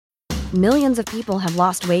Millions of people have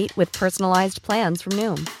lost weight with personalized plans from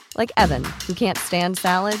Noom. Like Evan, who can't stand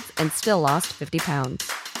salads and still lost 50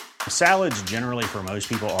 pounds. Salads generally for most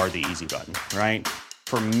people are the easy button, right?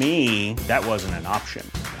 For me, that wasn't an option.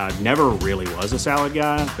 I never really was a salad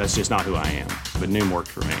guy. That's just not who I am. But Noom worked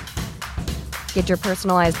for me. Get your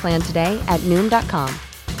personalized plan today at Noom.com.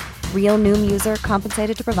 Real Noom user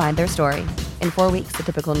compensated to provide their story. In 4 weeks, the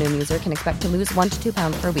typical Noom user can expect to lose 1 to 2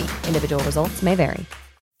 pounds per week. Individual results may vary.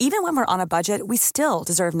 Even when we're on a budget, we still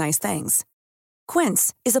deserve nice things.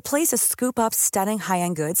 Quince is a place to scoop up stunning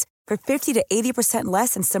high-end goods for 50 to 80%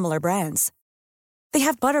 less than similar brands. They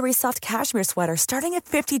have buttery soft cashmere sweaters starting at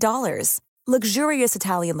 $50, luxurious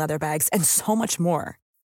Italian leather bags, and so much more.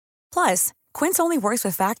 Plus, Quince only works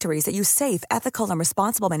with factories that use safe, ethical, and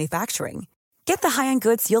responsible manufacturing. Get the high-end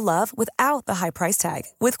goods you'll love without the high price tag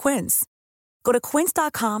with Quince. Go to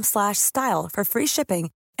quince.com/style for free shipping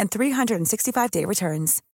and 365-day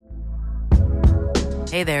returns.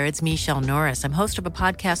 Hey there, it's Michelle Norris. I'm host of a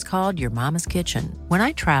podcast called Your Mama's Kitchen. When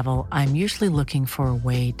I travel, I'm usually looking for a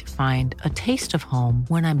way to find a taste of home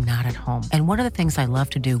when I'm not at home. And one of the things I love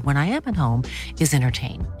to do when I am at home is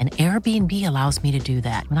entertain. And Airbnb allows me to do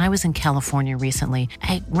that. When I was in California recently,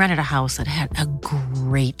 I rented a house that had a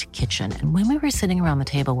great kitchen. And when we were sitting around the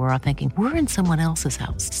table, we were all thinking, we're in someone else's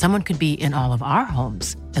house. Someone could be in all of our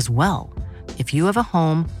homes as well. If you have a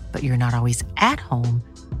home, but you're not always at home,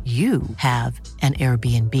 you have an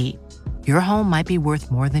Airbnb. Your home might be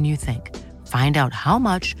worth more than you think. Find out how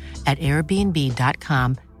much at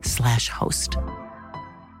airbnb.com/host.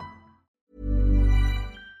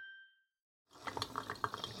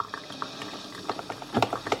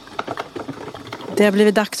 Det har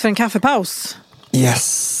blivit dags för en kaffepaus.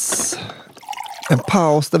 Yes. En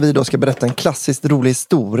paus där vi då ska berätta en klassiskt rolig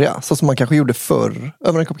historia, så som man kanske gjorde förr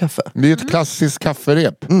över en kopp kaffe. Det är ett klassiskt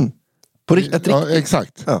kafferep. På ett riktigt. Ja,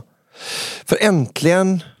 exakt. Ja. För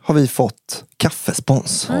äntligen har vi fått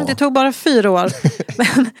kaffespons. Det tog bara 4 år.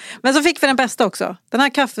 men så fick vi den bästa också. Den här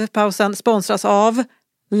kaffepausen sponsras av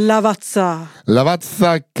Lavazza.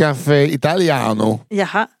 Lavazza Caffè Italiano.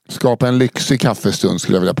 Jaha. Skapa en lyxig kaffestund,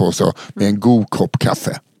 skulle jag vilja påstå, med en god kopp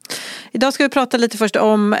kaffe. Idag ska vi prata lite först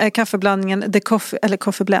om kaffeblandningen The Coffee, eller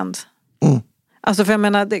Coffee Blend. Alltså för jag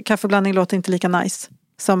menar, kaffeblandning låter inte lika nice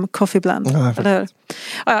som Coffee Blend. Ja, eller hur?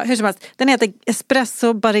 Ja, hur som helst. Den heter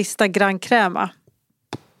Espresso Barista Gran Crema.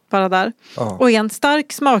 Bara där. Och är en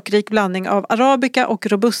stark smakrik blandning av arabica och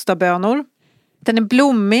robusta bönor. Den är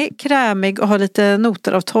blommig, krämig och har lite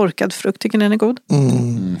noter av torkad frukt. Tycker ni den är god?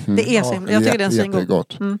 Det är så himla. Jag tycker den är så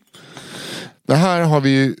god. Det här har vi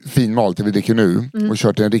ju finmalt det vi dricker nu och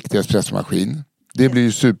kört en riktig espressomaskin. Det blir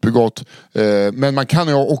ju supergott. Men man kan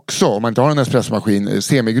ju också, om man inte har en espressomaskin,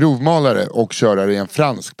 semigrovmalare och köra det i en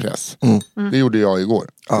fransk press. Det gjorde jag igår.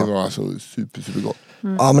 Det var alltså supergott.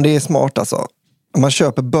 Ja, men det är smart alltså. Man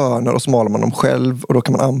köper bönor och så maler man dem själv, och då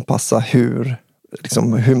kan man anpassa hur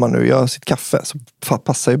man nu gör sitt kaffe, så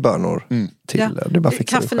passar ju bönor till. Det bara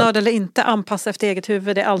kaffenörd eller inte, anpassa efter eget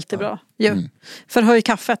huvud, det är alltid bra. Förhöj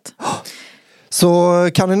kaffet. Så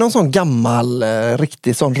kan ni någon sån gammal,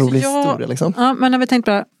 riktigt sån rolig historia liksom? Ja, men när vi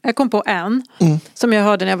tänkte på det, jag kom på en som jag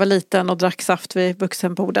hörde när jag var liten och drack saft vid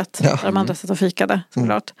vuxenbordet. Där de andra satt och fikade,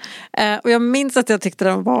 såklart. Och jag minns att jag tyckte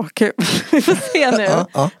den var kul. Vi får se nu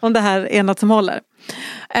om det här är något som håller.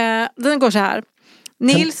 Den går så här.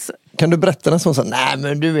 Nils... Kan du berätta den sån? Nej,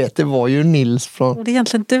 men du vet, det var ju Nils från... Det är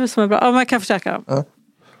egentligen du som är bra. Ja, men jag kan försöka.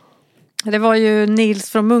 Det var ju Nils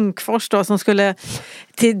från Munkfors då, som skulle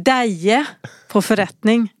till Deje på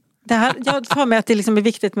förrättning. Det här, jag tar med att det liksom är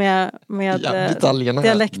viktigt med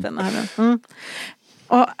dialekten.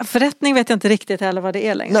 Och förrättning vet jag inte riktigt heller vad det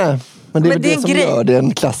är längre. Nej, men det är väl det som gör det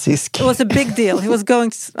en klassisk. It was a big deal. He was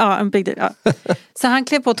going en big deal. Ja. Så han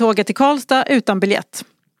klev på tåget till Karlstad utan biljett.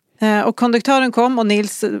 Och konduktören kom och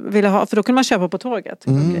Nils ville ha, för då kunde man köpa på tåget.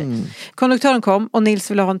 Konduktören kom och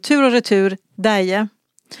Nils ville ha en tur och retur Deje.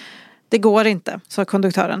 Det går inte, sa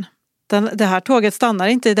konduktören. Det här tåget stannar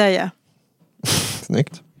inte i Deje.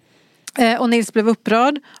 Snyggt. Och Nils blev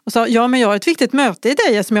upprörd och sa, ja men jag har ett viktigt möte i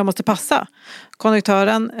Deje som jag måste passa.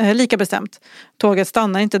 Konduktören, lika bestämt. Tåget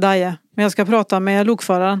stannar inte i Deje, men jag ska prata med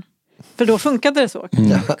lokföraren. För då funkade det så.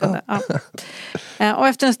 Och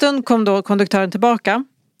efter en stund kom då konduktören tillbaka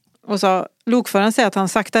och sa, lokföraren säger att han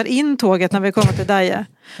saktar in tåget när vi kommer till Deje.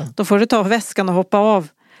 Då får du ta väskan och hoppa av.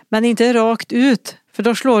 Men inte rakt ut, för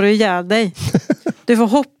då slår du ihjäl dig. Du får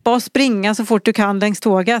hoppa och springa så fort du kan längs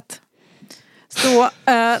tåget. Så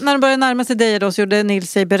när de började närma sig Deje då, så gjorde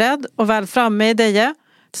Nils sig beredd. Och väl framme i Deje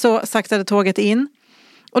så saktade tåget in.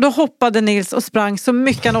 Och då hoppade Nils och sprang så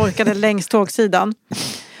mycket han orkade längs tågsidan.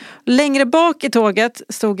 Längre bak i tåget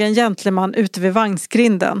stod en gentleman ute vid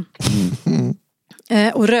vagnsgrinden.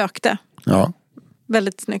 Och rökte. Ja.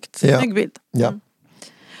 Väldigt snyggt. Ja. Snygg bild. Ja.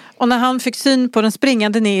 Och när han fick syn på den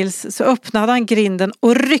springande Nils så öppnade han grinden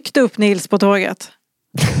och ryckte upp Nils på tåget.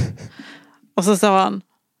 Och så sa han: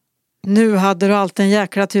 nu hade du alltid en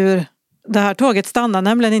jäkla tur. Det här tåget stannar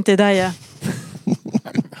nämligen inte i Deje.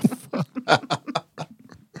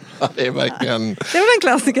 Det är verkligen... Det var en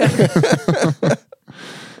klassiker.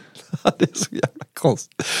 Det är så jävla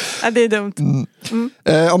konstigt. Ja, det är dumt.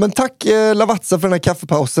 Ja, men tack Lavazza för den här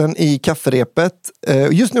kaffepausen i kafferepet.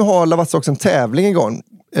 Just nu har Lavazza också en tävling igång.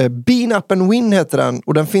 Bean Up and Win heter den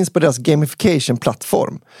och den finns på deras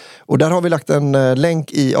gamification-plattform. Och där har vi lagt en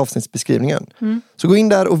länk i avsnittsbeskrivningen. Så gå in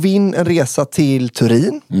där och vinn en resa till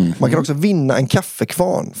Turin. Man kan också vinna en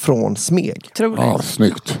kaffekvarn från Smeg. Ja,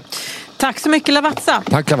 snyggt. Tack så mycket Lavazza.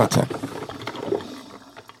 Tack Lavazza.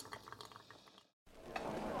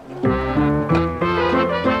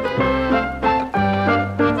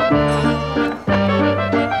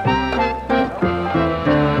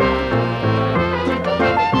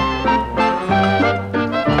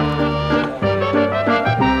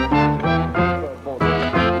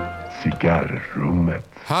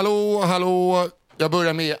 Hallå. Jag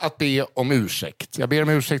börjar med att be om ursäkt. Jag ber om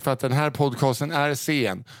ursäkt för att den här podcasten är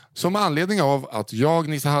sen. Som anledning av att jag,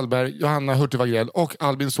 Nisse Hallberg, Johanna Hurtig Wagrell och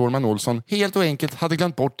Albin Sårman Olsson helt och enkelt hade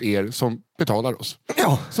glömt bort er som betalar oss.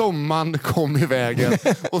 Ja. Sommaren kom i vägen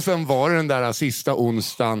och sen var det den där sista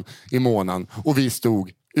onsdagen i månaden och vi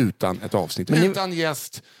stod utan ett avsnitt. Utan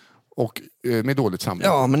gäst och med dåligt samling.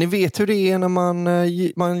 Ja, men ni vet hur det är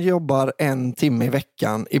när man jobbar 1 timme i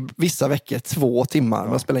veckan. I vissa veckor 2 timmar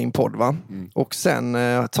med att spela in podd, va? Och sen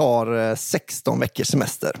tar 16 veckors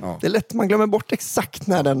semester. Ja. Det är lätt man glömmer bort exakt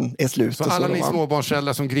när den är slut. Så alla ni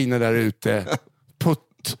småbarnsföräldrar som griner där ute,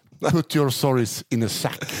 put your sorries in a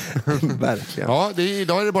sack. Verkligen. Ja,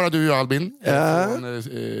 idag är det bara du och Albin från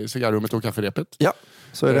cigarrummet och kafferepet. Ja,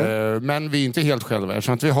 så är det. Men vi är inte helt själva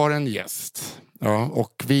eftersom att vi har en gäst. Ja,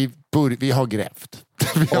 och vi har grävt.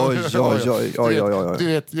 Oj. Du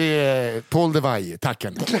vet, det är Paul de Valle,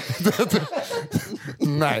 tacken.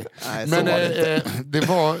 Nej, men det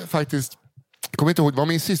var faktiskt, jag kommer inte ihåg, vad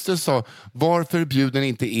min syster sa, varför bjuder ni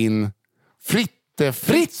inte in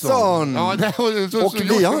Fritzson? Ja, och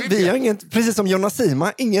vi har inget, precis som Jonas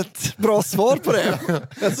Sima, inget bra svar på det.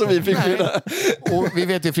 Så vi fick och vi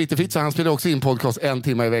vet ju Fritzson, han spelar också in podcast 1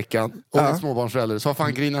 timme i veckan. Och en småbarnsförälder, så vad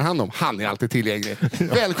fan griner han om? Han är alltid tillgänglig.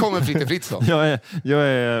 Välkommen Fritzson. Jag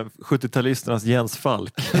är 70-talisternas Jens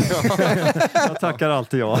Falk. Jag tackar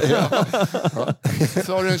alltid jag.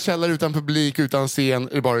 Så har du en källare utan publik, utan scen,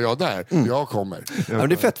 är det bara jag där? Jag kommer. Ja,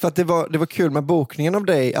 det är fett för att det var kul med bokningen av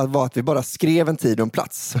dig, att vi bara skrev en tid och en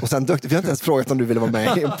plats. Och sen dök det, vi har inte ens frågat om du ville vara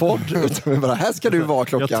med i en podd. Utan vi bara, här ska du vara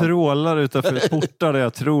klockan. Jag trålar utanför portar där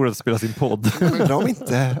jag tror att det spelas in podd. Undrar om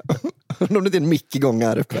inte det är en mick igång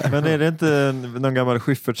här uppe. Men är det inte någon gammal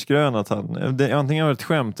Schyffertsgrön att antingen har det ett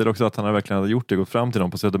skämt eller också att han verkligen hade gjort det, gått fram till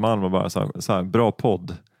dem på Södermalm och bara så här bra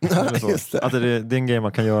podd. Just det. Att det är en grej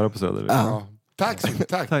man kan göra på Söder. Ja. Tack.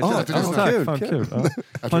 Tack. Kul.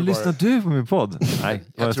 Har lyssnat du på min podd? Nej.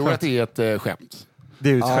 Jag tror att det är ett skämt. Det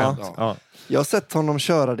är ju ett skämt. Ja. Jag har sett honom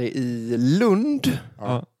köra det i Lund.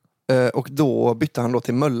 Ja. Och då bytte han då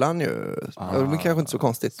till Möllan ju. Det är kanske inte så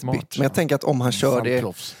konstigt bytt. Men jag tänker att om han kör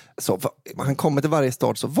det så, han kommer till varje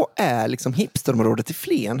stad, så vad är liksom hipsterområdet i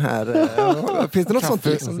Flen här? Finns det något sånt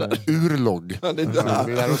liksom där? Urlogg. Det är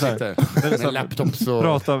där de sitter. Med laptops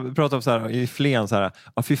och... Prata om så här i Flen så här.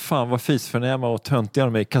 Fy fan vad fisförnäma och töntiga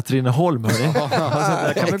de är i Katrineholm, hörni.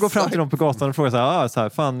 Jag kan väl gå fram till dem på gatan och fråga så här,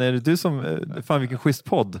 fan är det du som, fan vilken schysst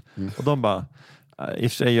podd. Och de bara, i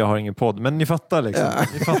och för sig jag har ingen podd, men ni fattar liksom. Ja.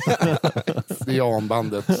 Ni fattar. Det är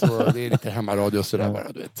A-bandet, så det är lite hemmaradio och sådär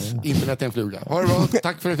bara, du vet. Internet är en fluga. Ha det bra,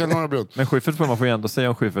 tack för det, Norra Brunn. Men Schyffert får man får ju ändå säga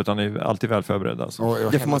om Schyffert, han är alltid väl förberedd alltså.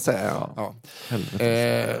 Det får man säga, ja.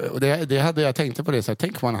 Och det hade jag tänkt på det, så här,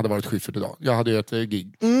 tänk om man hade varit Schyffert idag. Jag hade ju ett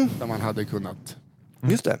gig där man hade kunnat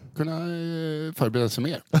just det. Kunna förbereda sig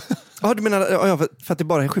mer. Ja, du menar för att det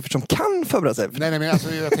bara är Schyffert som kan förbereda sig? Nej, men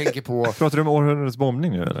alltså jag tänker på... Pratar du om århundradets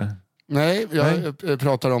bombning nu eller? Nej, jag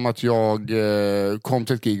pratar om att jag kom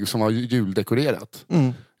till ett gig som var juldekorerat.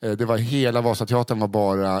 Det var hela Vasateatern var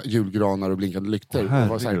bara julgranar och blinkande lyktor.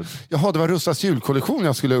 Det var Russas julkollektion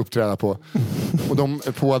jag skulle uppträda på. Och de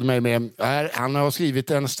påade mig med, han har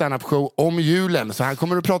skrivit en stand-up show om julen, så han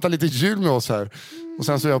kommer att prata lite jul med oss här. Och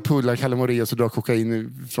sen så jag pullar Kalle Moraeus och drar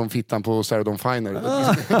kokain från fittan på Sarah Dawn Finer.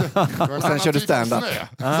 Och sen kör du stand-up.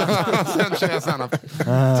 Sen kör jag stand-up.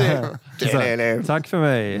 Tack för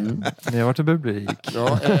mig. Ni har varit en publik.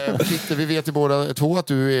 Ja, Peter, vi vet ju båda två att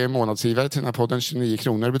du är månadsgivare till den här podden. 29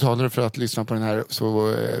 kronor betalar du för att lyssna på den här.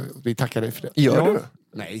 Så vi tackar dig för det. Gör du?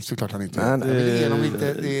 Nej, såklart han inte. Nej. Jag vill ge honom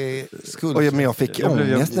lite skuld. Men jag fick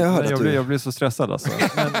ångest när jag hörde att du... Jag blev så stressad alltså.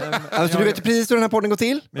 Alltså, du vet ju precis hur den här podden går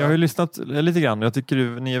till. Men jag har ju lyssnat lite grann. Jag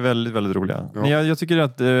tycker ni är väldigt, väldigt roliga. Ja. Jag tycker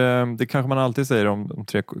att det kanske man alltid säger om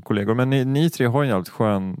 3 kollegor. Men ni 3 har en jävligt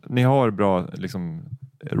skön... Ni har bra liksom...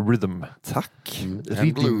 Rhythm. Tack.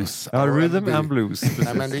 And blues. Ja, rhythm and blues.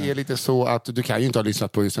 Nej, men det är lite så att du kan ju inte ha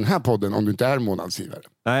lyssnat på just den här podden om du inte är månadsgivare.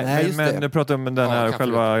 Nej, just men det. jag pratar om den här kaffe.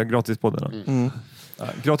 själva gratispodden. Ja,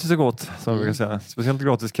 gratis är gott, som jag brukar säga. Speciellt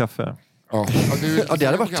gratis kaffe. Ja, Ja, det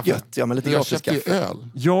hade varit gött. Ja, men lite Jag gratis köpte ju kaffe. öl.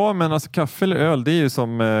 Ja, men alltså kaffe eller öl, det är ju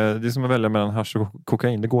som att välja mellan hasch och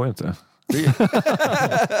kokain. Det går ju inte. Det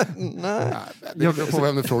beror på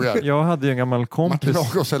vem du frågar. Jag hade ju en gammal kompis. Martin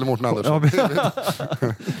Lagos eller Mårten Andersson.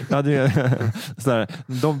 Jag hade ju, sådär,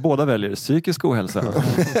 de båda väljer psykisk ohälsa.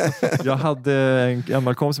 Jag hade en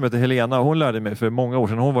gammal kompis som heter Helena. Hon lärde mig för många år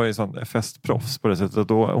sedan. Hon var ju sån festproffs på det sättet.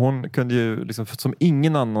 Då hon kunde ju liksom, som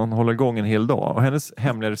ingen annan hålla igång en hel dag. Och hennes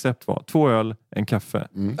hemliga recept var 2 öl, en kaffe.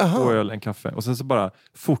 2 öl, en kaffe. Och sen så bara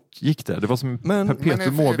fortgick det. Det var som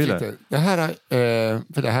perpetuum mobile. Det här,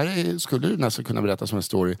 för det här skulle du nästan kunna berätta som en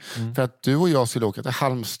story. För att du och jag skulle åka till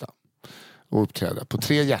Halmstad och uppträda på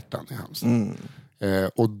 3 hjärtan i Halmstad.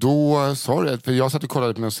 Och då sa du, för jag satt och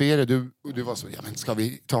kollade på en serie, du var så, ja men ska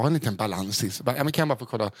vi ta en liten balans i? Så bara, ja men kan jag bara få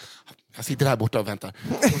kolla, jag sitter här borta och väntar.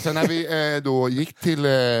 Och sen när vi då gick till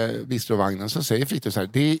bistrovagnen så säger Fritte så här,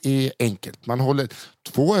 det är enkelt. Man håller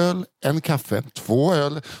 2 öl, en kaffe, 2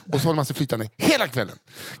 öl och så håller man sig flytande hela kvällen.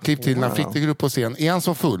 Klipp till när Fritte går upp på scen, är han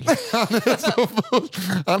så full? Han är så full!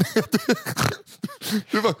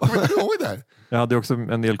 Du bara, kommer du ihåg det här? Jag hade också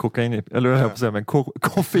en del kokain i, eller jag höll på att säga, men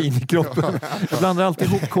koffein i kroppen. Jag blandar alltid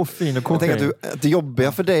ihop koffein och kokain. Jag tänker att det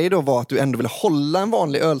jobbiga för dig då var att du ändå ville hålla en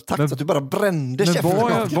vanlig öltakt så att du bara brände käften.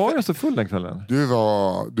 Var jag så full den kvällen? Du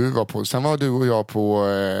var på, sen var du och jag på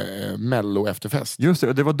Mello efterfest. Just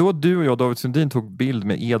det var då du och jag, David Sundin, tog bild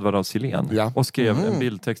med Edvard af Sillén och skrev en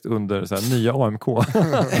bildtext under så här, nya AMK.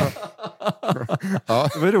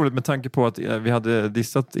 Det var ju roligt med tanke på att vi hade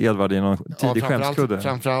dissat Edvard i någon tidig skämskudde.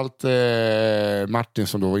 Framförallt Martin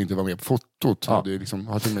som då inte var med på fotot hade liksom,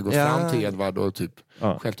 har till och med gått fram till Edvard och typ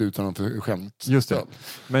skällt ut honom för skämt. Just det.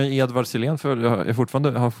 Men Edvard Sillén har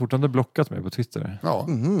fortfarande blockat mig på Twitter. Ja.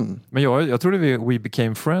 Men jag trodde we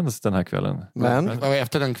became friends den här kvällen. Men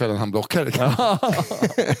efter den kvällen han blockade.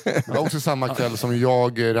 Det var också samma kväll som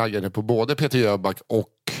jag raggade på både Peter Jöback och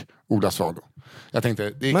Ola Svalo. Jag tänkte,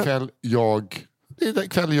 det är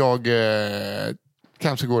kväll jag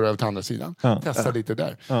kanske går över till andra sidan. Testa lite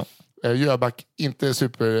där. Jöback, inte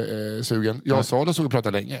supersugen. Jag sa det så vi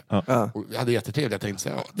pratade länge. Och jag hade jättetrevligt. Jag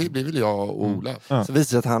tänkte, det blir väl jag och Ola. Så visade det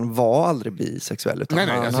sig att han var aldrig bisexuell. Utan Nej,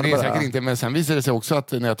 alltså det är säkert inte. Men sen visade det sig också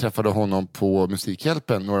att när jag träffade honom på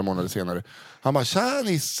Musikhjälpen några månader senare. Han bara, tja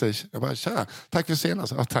Nisse. Jag bara, tja. Tack för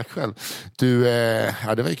senast. Ja, tack själv. Du,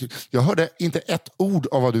 det var ju kul. Jag hörde inte ett ord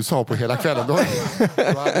av vad du sa på hela kvällen. Då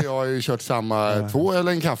hade jag ju kört samma 2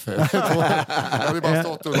 eller en kaffe. Jag hade bara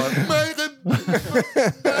stått och bara,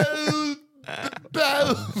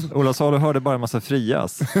 Ola Salo hörde bara en massa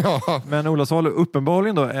frias. Men Ola Salo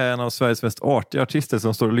uppenbarligen då är en av Sveriges mest artiga artister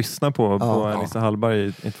som står och lyssnar på Nisse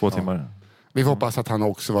Hallberg i 2 timmar. Vi hoppas att han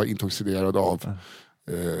också var intoxikerad av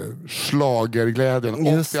schlagerglädjen och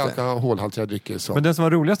alkoholhaltiga drycker. Men den som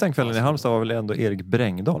var roligast den kvällen i Halmstad var väl ändå Erik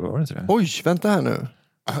Brängdahl, var det inte det? Oj, vänta här nu.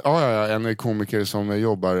 Ja, en komiker som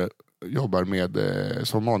jobbar med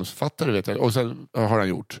som manusförfattare vet jag. Och sen har han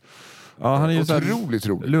gjort. Ja, han är ju otroligt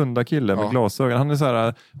rolig. Lunda-kille med glasögon. Han är så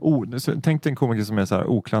här, tänk dig en komiker som är så här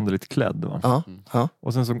oklanderligt klädd. Va?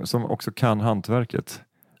 Och sen som också kan hantverket.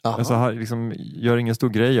 Alltså, liksom, gör ingen stor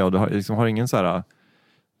grej av det. Liksom, har ingen så här,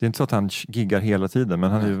 det är inte så att han giggar hela tiden,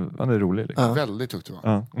 men han är rolig. Liksom. Väldigt duktig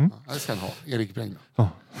va? Det ska han ha. Erik Brängdahl.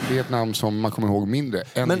 Det är ett namn som man kommer ihåg mindre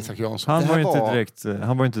än Isak Jansson.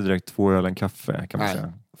 Han var inte direkt 2 öl en kaffe kan man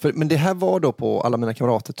säga. Men det här var då på Alla mina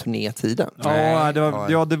kamrater turnétiden?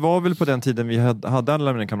 Det var väl på den tiden vi hade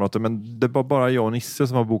Alla mina kamrater, men det var bara jag och Nisse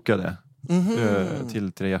som var bokade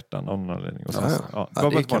till 3 hjärtan av någon anledning. Och sen, det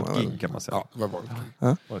var bara ett gig kan man säga. Det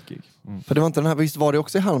var ett gig. För det var inte den här, visst var det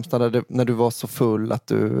också i Halmstad när du var så full att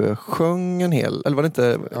du sjöng en hel, eller var det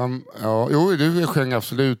inte? Du sjöng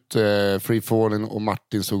absolut Free Falling och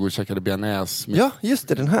Martin såg och käkade bearnaise. Ja, just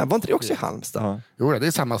det, den här. Var inte det också i Halmstad? Jo, det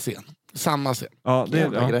är samma scen. Samma scen. Ja,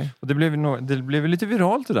 grej. och det blev lite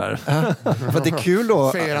viralt det där. För att det är kul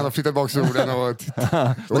då. Säger han och flyttar bak solen och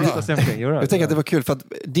Jag tänker att det var kul för att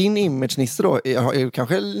din image, Nisse då,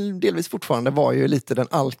 kanske delvis fortfarande var ju lite den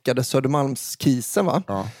alkade Södermalmskisen, va?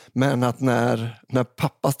 Ja. Men att när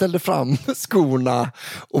pappa ställde fram skorna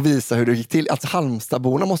och visade hur det gick till, alltså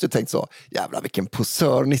Halmstadborna måste ju tänkt så, jävlar vilken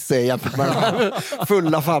posör Nisse är jämfört med den här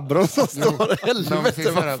fulla farbrorn som står,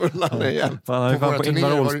 helvete vad full han är igen. Han är ju fan på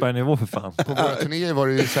Ingvar Oldsberg-nivå för fan. På våra turnéer var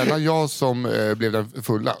det ju sällan jag som blev den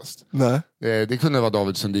fullast. Nej. Det kunde vara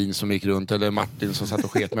David Sundin som gick runt, eller Martin som satt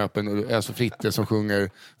och sket med öppen, alltså Fritte som sjunger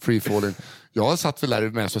Free Falling. Jag satt väl där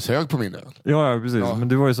mest och sög på min öl. Ja, precis. Ja. Men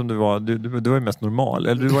du var ju som du var, du var ju mest normal.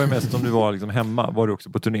 Eller du var ju mest som du var liksom hemma, var du också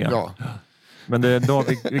på turné. Ja. Men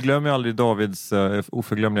vi glömmer ju aldrig Davids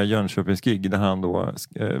oförglömliga Jönköpingsgig där han då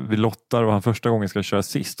vi lottar och han första gången ska köra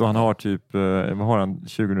sist och han har typ, vad har han,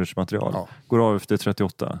 20 minuters material. Ja. Går av efter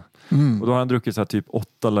 38. Och då har han druckit så här typ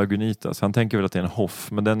 8 Lagunitas. Han tänker väl att det är en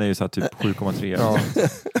Hoff, men den är ju så här typ 7,3. Ja.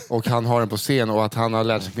 Och han har den på scen och att han har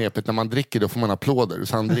lärt sig knepet när man dricker då får man applåder.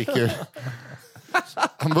 Så han dricker...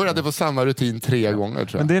 Han började på samma rutin 3 gånger, tror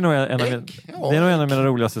jag. Men det är nog en av mina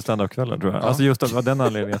roligaste stand-up-kvällar, tror jag. Ja. Alltså just av den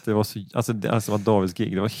anledningen att det var så, alltså var Davids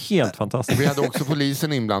gig. Det var helt fantastiskt. Vi hade också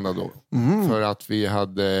polisen inblandad då. För att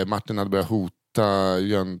Martin hade börjat hota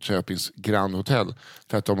Jönköpings Grand Hotel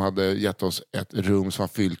för att de hade gett oss ett rum som var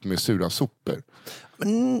fyllt med sura sopor.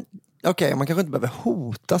 Okej, man kanske inte behöver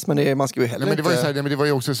hotas, men man ska ju heller inte... Men det var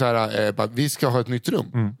ju också så här, vi ska ha ett nytt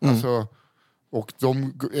rum. Alltså... Och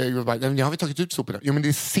de bara, ja, har vi tagit ut soporna? Jo, men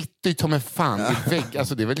det sitter ju som en fan i vägg.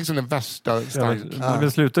 Alltså det är väl liksom den värsta stank.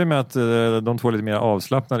 Det slutar ju med att de två lite mer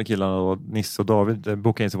avslappnade killarna och Nisse och David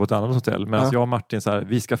bokade in sig på ett annat hotell. Medan jag och Martin så här,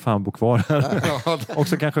 vi ska fan bo kvar här. Och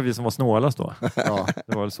så kanske vi som var snålast då. Ja.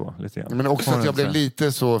 Det var väl så lite grann. Men också att jag blev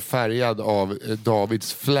lite så färgad av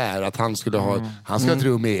Davids flär att han skulle ha ett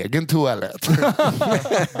rum med egen toalett.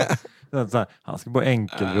 Han ska bo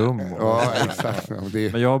enkelrum. Ja, exakt.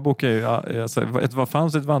 Men jag bokar ju, vad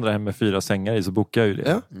fanns ett vandrarhem med 4 sängar i så bokar jag ju det.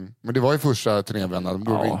 Ja. Men det var ju första turnévändan,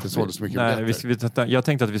 då vi inte sålde så mycket. Nej, jag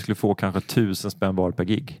tänkte att vi skulle få kanske 1000 spänn bar per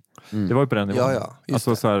gig. Det var ju på den nivån.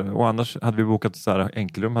 Alltså, så här, och annars hade vi bokat så här,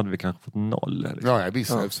 enkelrum hade vi kanske fått 0. Liksom. Ja,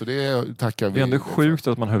 visst. Så det tackar vi. Det är ändå sjukt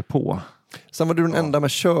att man höll på. Sen var du den enda med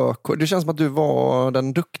körkort. Det känns som att du var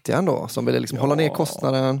den duktiga ändå som ville liksom hålla ner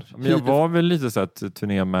kostnaden. Men jag var väl lite så här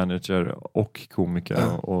turnémanager och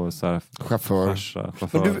komiker och så här chaufför.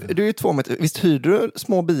 Men du är ju 2 meter. Visst hyrde du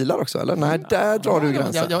små bilar också eller? Nej, där drar du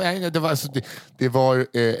gränsen. Det var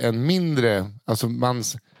en mindre, alltså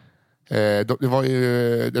det var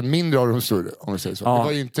ju den mindre av de större, om vi säger så. Ja, det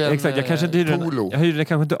var ju inte en exakt. Jag hyrde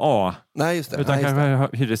kanske inte A. Nej, just det. Utan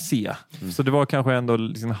kanske hyrde C. Så det var kanske ändå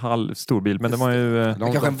liksom halv stor bil. Men det var ju...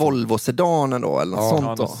 kanske en Volvo Sedan ändå, eller något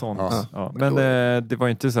sånt då. Något sånt. Ja. Men det var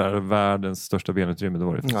inte så här världens största benutrymme. Det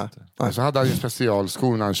var det inte. Nej. Så hade han ju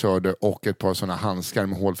specialskor när han körde och ett par sådana handskar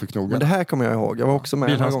med hål för knogen. Men det här kommer jag ihåg. Jag var också med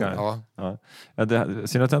bilhandskar.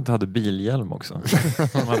 Synd att jag inte hade bilhjälm också.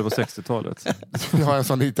 Som hade på 60-talet. Jag har en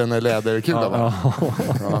sån liten läderkula, va?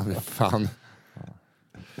 Ja, fan.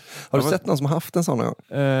 Har du sett någon som har haft en sån någon gång?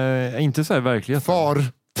 Inte så här i verkligheten. Far.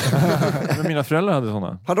 Men mina föräldrar hade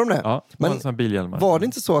såna. Hade de det? Ja, men bilhjälmar. Var det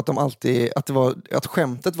inte så att de alltid, att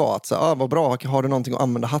skämtet var att så, vad bra, har du någonting att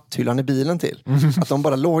använda hatthyllan i bilen till? Att de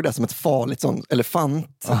bara låg där som ett farligt sån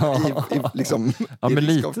elefant liksom, men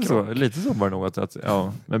lite så var det nog att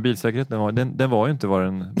men bilsäkerheten den var ju inte vad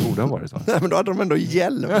den borde ha varit. Nej, men då hade de ändå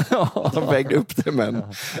hjälm. De vägde upp det med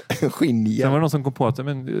en skinnhjälm. Sen var det någon som kom på att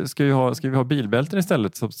ska vi ha bilbälten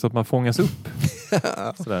istället så att man fångas upp.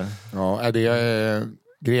 Sådär. Ja, det är...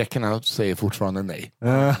 Grekerna säger fortfarande nej.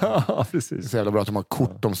 Ja, precis. Det är så jävla bra att de har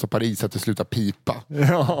kort de stoppar i så att det slutar pipa.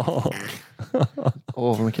 Ja.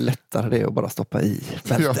 Vad mycket lättare det är att bara stoppa i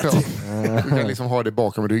bältet. Du kan liksom ha det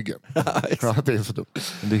bakom ryggen. Ja, det är så dumt.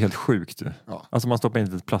 Det är helt sjukt. Ja. Alltså man stoppar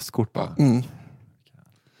in ett plastkort bara.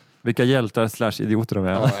 Vilka hjältar / idioter de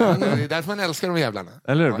är. Ja, det är därför man älskar de jävlarna.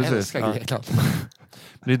 Eller hur? Man älskar Grekland.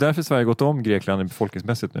 Det är därför Sverige gått om Grekland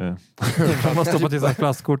befolkningsmässigt nu. Man stoppar till sig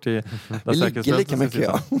plastkort i... Det ligger lika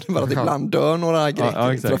mycket, bara att ibland dör några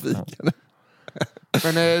greker i trafiken.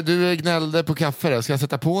 Men du gnällde på kaffe där. Ska jag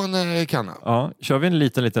sätta på en kanna? Ja, kör vi en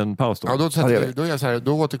liten paus då? Ja, då är jag så här,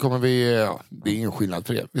 då återkommer vi... det är ingen skillnad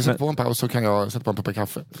för er. Vi sätter på en paus så kan jag sätta på en pappa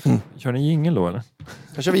kaffe. Kör ni jingle då, eller?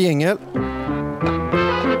 Då kör vi jingle.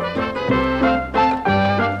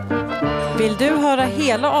 Vill du höra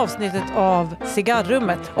hela avsnittet av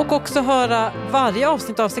Cigarrummet och också höra varje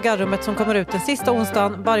avsnitt av Cigarrummet som kommer ut den sista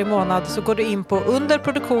onsdagen varje månad, så går du in på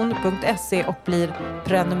underproduktion.se och blir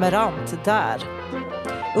prenumerant där.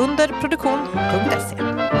 Underproduktion.se.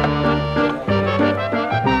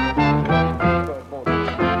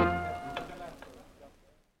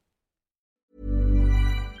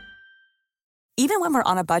 even when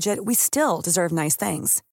we're on a budget, we still deserve nice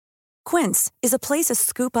things. Quince is a place to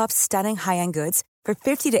scoop up stunning high-end goods for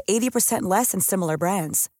 50 to 80% less than similar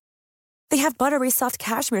brands. They have buttery soft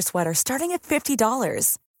cashmere sweaters starting at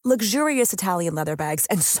 $50, luxurious Italian leather bags,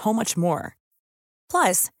 and so much more.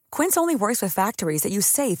 Plus, Quince only works with factories that use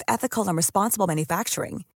safe, ethical, and responsible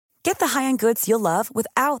manufacturing. Get the high-end goods you'll love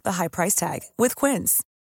without the high price tag with Quince.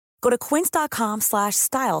 Go to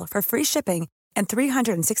quince.com/style for free shipping and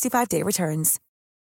 365-day returns.